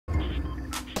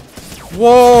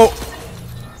Whoa.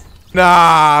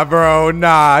 Nah, bro.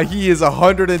 Nah. He is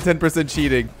 110%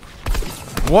 cheating.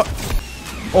 What?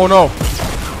 Oh, no.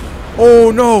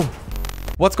 Oh, no.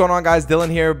 What's going on, guys? Dylan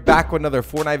here, back with another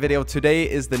Fortnite video. Today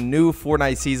is the new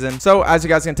Fortnite season. So as you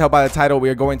guys can tell by the title, we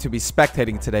are going to be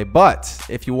spectating today. But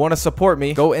if you want to support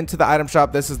me, go into the item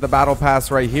shop. This is the battle pass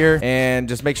right here. And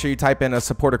just make sure you type in a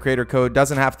supporter creator code.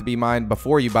 Doesn't have to be mine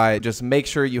before you buy it. Just make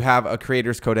sure you have a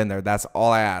creator's code in there. That's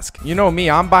all I ask. You know me,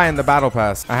 I'm buying the battle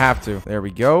pass. I have to. There we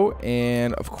go.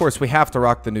 And of course, we have to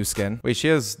rock the new skin. Wait, she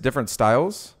has different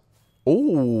styles.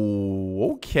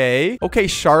 Oh, okay. Okay,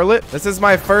 Charlotte. This is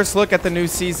my first look at the new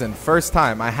season. First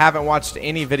time. I haven't watched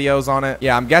any videos on it.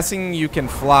 Yeah, I'm guessing you can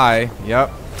fly. Yep.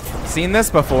 Seen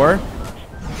this before.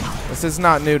 This is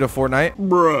not new to Fortnite.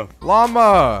 Bruh.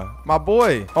 Llama. My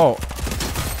boy. Oh.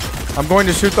 I'm going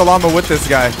to shoot the llama with this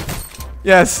guy.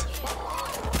 Yes.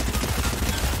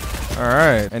 All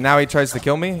right. And now he tries to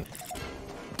kill me.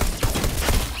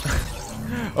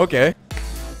 Okay.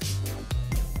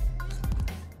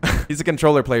 He's a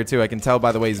controller player too. I can tell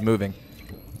by the way he's moving.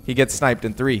 He gets sniped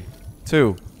in 3,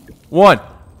 2, 1.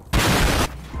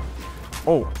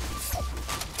 Oh.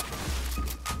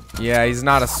 Yeah, he's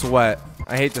not a sweat.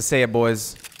 I hate to say it,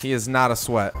 boys. He is not a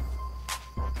sweat.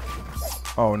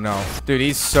 Oh, no. Dude,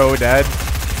 he's so dead.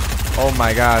 Oh,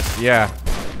 my gosh. Yeah.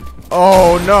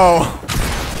 Oh, no.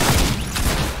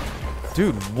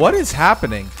 Dude, what is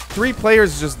happening? 3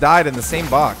 players just died in the same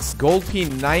box. Gold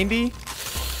P90.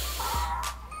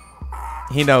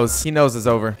 He knows. He knows it's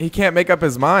over. He can't make up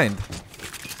his mind.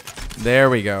 There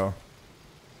we go.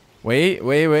 Wait.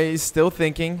 He's still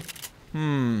thinking.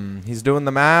 He's doing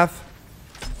the math.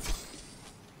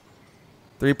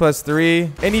 3 plus 3.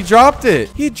 And he dropped it.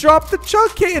 He dropped the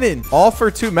chug cannon. All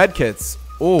for 2 medkits.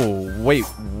 Oh, wait.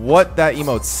 What? That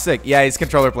emote's sick. Yeah, he's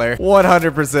controller player.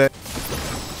 100%.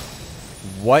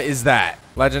 What is that?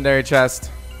 Legendary chest.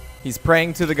 He's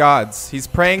praying to the gods. He's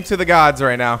praying to the gods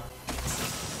right now.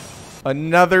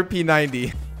 Another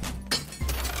P90.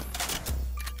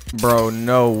 Bro,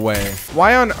 no way.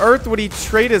 Why on earth would he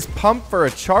trade his pump for a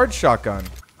charge shotgun?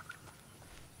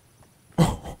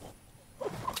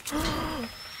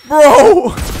 Bro!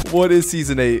 What is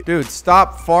season 8? Dude,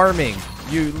 stop farming.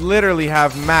 You literally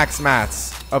have max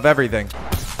mats of everything.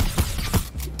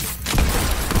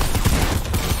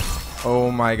 Oh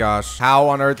my gosh. How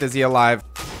on earth is he alive?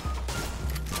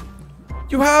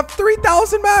 You have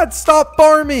 3,000 mats. Stop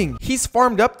farming. He's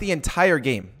farmed up the entire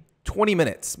game. 20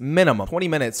 minutes minimum. 20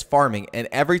 minutes farming. And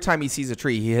every time he sees a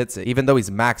tree, he hits it. Even though he's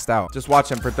maxed out. Just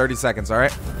watch him for 30 seconds, all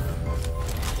right?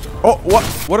 Oh, what?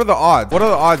 What are the odds? What are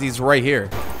the odds he's right here?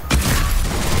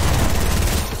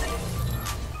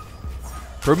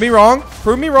 Prove me wrong.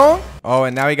 Prove me wrong. Oh,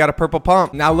 and now he got a purple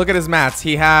pump. Now look at his mats.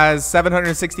 He has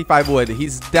 765 wood.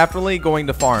 He's definitely going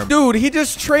to farm. Dude, he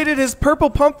just traded his purple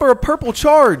pump for a purple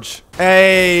charge.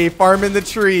 Hey, farm in the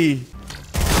tree.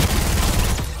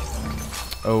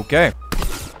 Okay.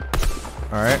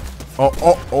 All right.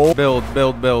 Oh.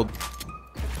 Build.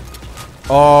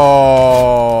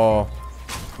 Oh.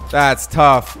 That's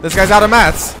tough. This guy's out of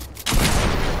mats.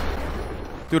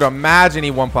 Dude, imagine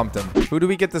he one-pumped him. Who do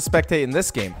we get to spectate in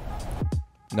this game?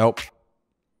 Nope.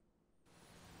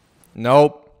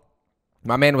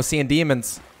 My man was seeing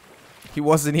demons. He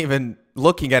wasn't even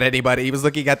looking at anybody. He was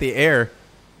looking at the air.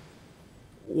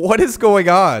 What is going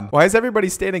on? Why is everybody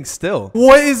standing still?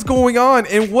 What is going on?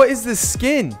 And what is this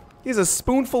skin? He has a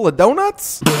spoonful of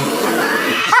donuts?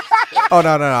 Oh,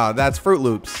 no. That's Fruit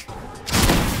Loops.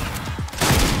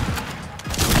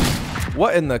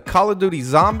 What in the Call of Duty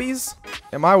zombies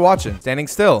am I watching? Standing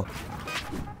still.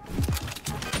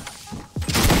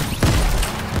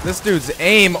 This dude's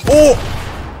aim. Oh!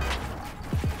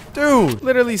 Dude,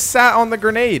 literally sat on the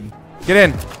grenade. Get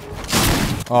in.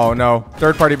 Oh, no.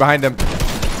 Third party behind him.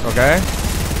 Okay.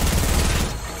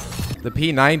 The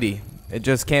P90. It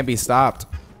just can't be stopped.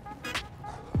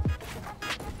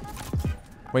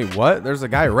 Wait, what? There's a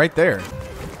guy right there.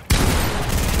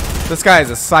 This guy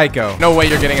is a psycho. No way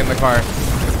you're getting in the car.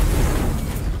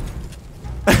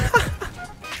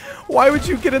 Why would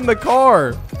you get in the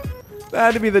car? That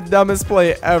had to be the dumbest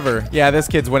play ever. Yeah, this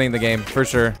kid's winning the game for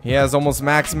sure. He has almost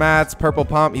max mats, purple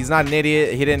pump. He's not an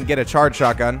idiot. He didn't get a charge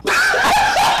shotgun.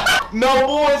 No,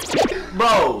 boys.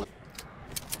 Bro.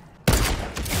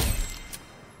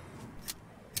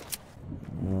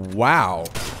 Wow.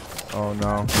 Oh,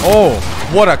 no. Oh,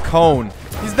 what a cone.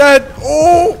 He's dead.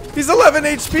 Oh, he's 11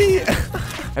 HP.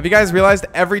 Have you guys realized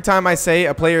every time I say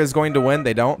a player is going to win,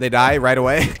 they don't? They die right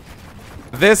away.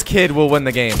 This kid will win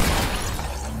the game.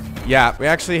 Yeah, we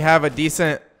actually have a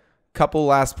decent couple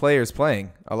last players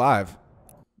playing alive.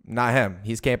 Not him.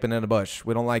 He's camping in a bush.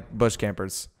 We don't like bush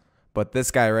campers. But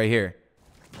this guy right here.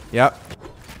 Yep.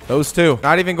 Those two.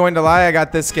 Not even going to lie, I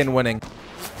got this skin winning.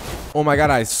 Oh my god,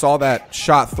 I saw that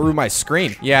shot through my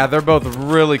screen. Yeah, they're both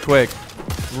really quick.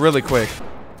 Really quick.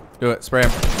 Do it. Spray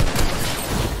him.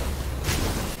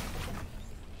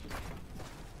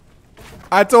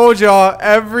 I told y'all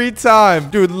every time,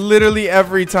 dude, literally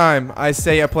every time I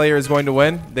say a player is going to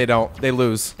win, they don't. They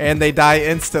lose. And they die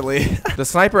instantly. The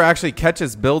sniper actually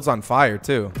catches builds on fire,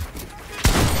 too.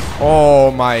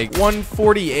 Oh, my.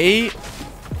 148?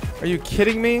 Are you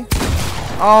kidding me?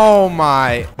 Oh,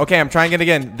 my. Okay, I'm trying it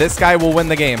again. This guy will win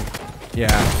the game. Yeah,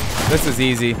 this is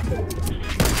easy.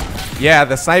 Yeah,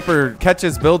 the sniper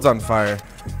catches builds on fire.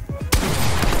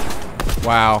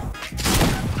 Wow.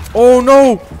 Oh,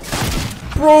 no.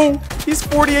 Bro, he's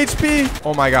 40 HP.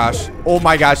 Oh my gosh. Oh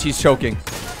my gosh, he's choking.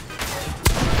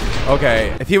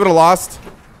 Okay, if he would have lost,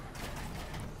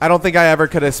 I don't think I ever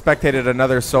could have spectated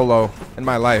another solo in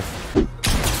my life.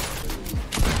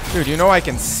 Dude, you know I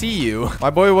can see you. My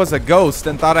boy was a ghost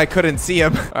and thought I couldn't see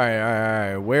him. All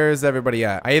right. Where is everybody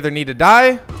at? I either need to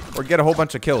die or get a whole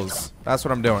bunch of kills. That's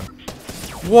what I'm doing.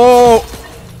 Whoa.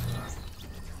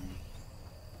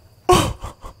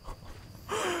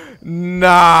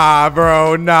 Nah,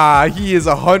 bro. Nah, he is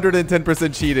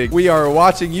 110% cheating. We are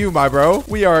watching you, my bro.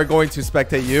 We are going to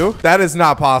spectate you. That is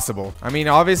not possible. I mean,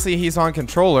 obviously he's on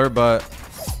controller, but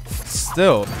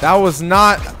still, that was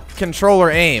not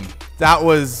controller aim. That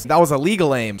was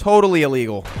illegal aim. Totally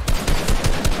illegal.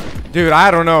 Dude, I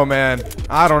don't know, man.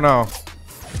 I don't know.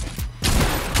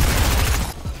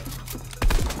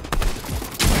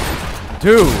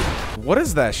 Dude, what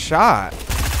is that shot?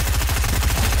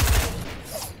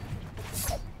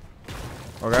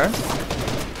 Okay.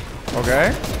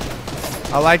 Okay.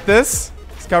 I like this.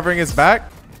 He's covering his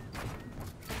back.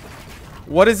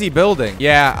 What is he building?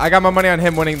 Yeah, I got my money on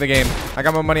him winning the game. I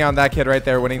got my money on that kid right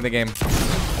there winning the game.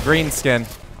 Green skin.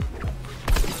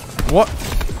 What?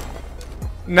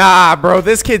 Nah, bro.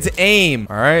 This kid's aim.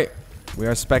 All right. We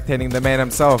are spectating the man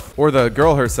himself. Or the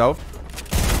girl herself.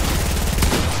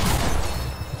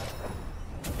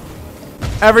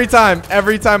 Every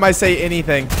time I say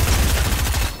anything.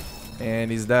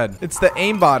 And he's dead. It's the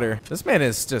aimbotter. This man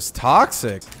is just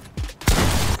toxic.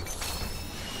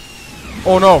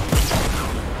 Oh no.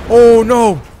 Oh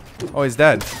no. Oh, he's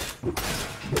dead.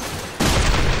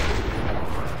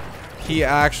 He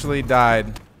actually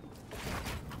died.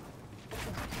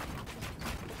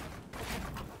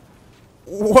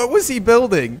 What was he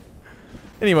building?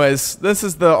 Anyways, this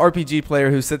is the RPG player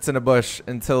who sits in a bush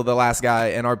until the last guy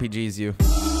and RPGs you.